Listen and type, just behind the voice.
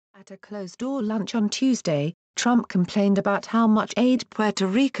At a closed-door lunch on Tuesday, Trump complained about how much aid Puerto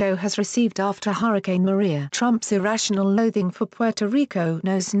Rico has received after Hurricane Maria. Trump's irrational loathing for Puerto Rico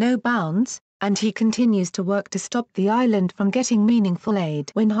knows no bounds, and he continues to work to stop the island from getting meaningful aid.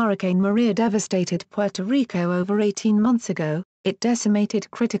 When Hurricane Maria devastated Puerto Rico over 18 months ago, it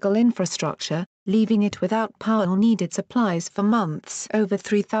decimated critical infrastructure, leaving it without power or needed supplies for months. Over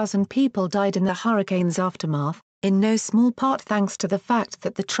 3,000 people died in the hurricane's aftermath, in no small part thanks to the fact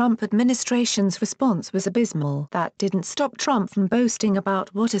that the Trump administration's response was abysmal. That didn't stop Trump from boasting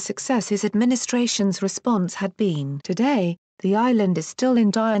about what a success his administration's response had been. Today, the island is still in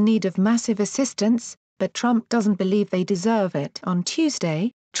dire need of massive assistance, but Trump doesn't believe they deserve it. On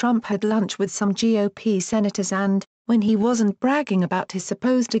Tuesday, Trump had lunch with some GOP senators and, when he wasn't bragging about his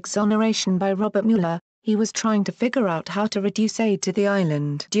supposed exoneration by Robert Mueller, he was trying to figure out how to reduce aid to the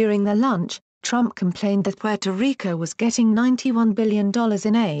island. During the lunch, Trump complained that Puerto Rico was getting $91 billion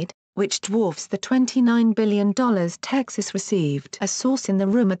in aid, which dwarfs the $29 billion Texas received. A source in the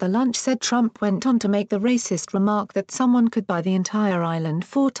room at the lunch said Trump went on to make the racist remark that someone could buy the entire island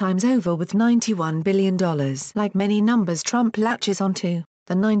 4 times over with $91 billion. Like many numbers Trump latches onto,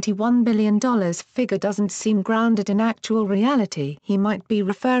 the $91 billion figure doesn't seem grounded in actual reality. He might be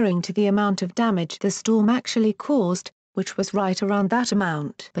referring to the amount of damage the storm actually caused, which was right around that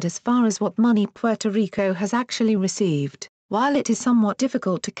amount. But as far as what money Puerto Rico has actually received, while it is somewhat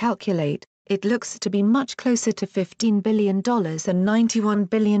difficult to calculate, it looks to be much closer to $15 billion than $91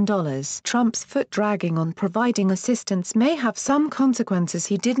 billion. Trump's foot dragging on providing assistance may have some consequences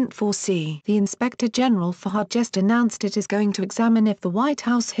he didn't foresee. The Inspector General for HUD just announced it is going to examine if the White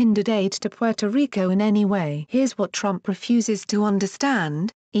House hindered aid to Puerto Rico in any way. Here's what Trump refuses to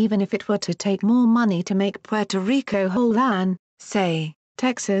understand: even if it were to take more money to make Puerto Rico whole than, say,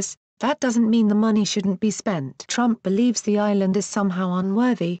 Texas, that doesn't mean the money shouldn't be spent. Trump believes the island is somehow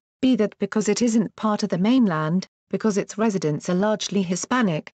unworthy, be that because it isn't part of the mainland, because its residents are largely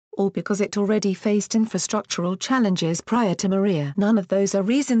Hispanic, or because it already faced infrastructural challenges prior to Maria. None of those are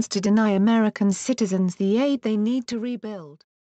reasons to deny American citizens the aid they need to rebuild.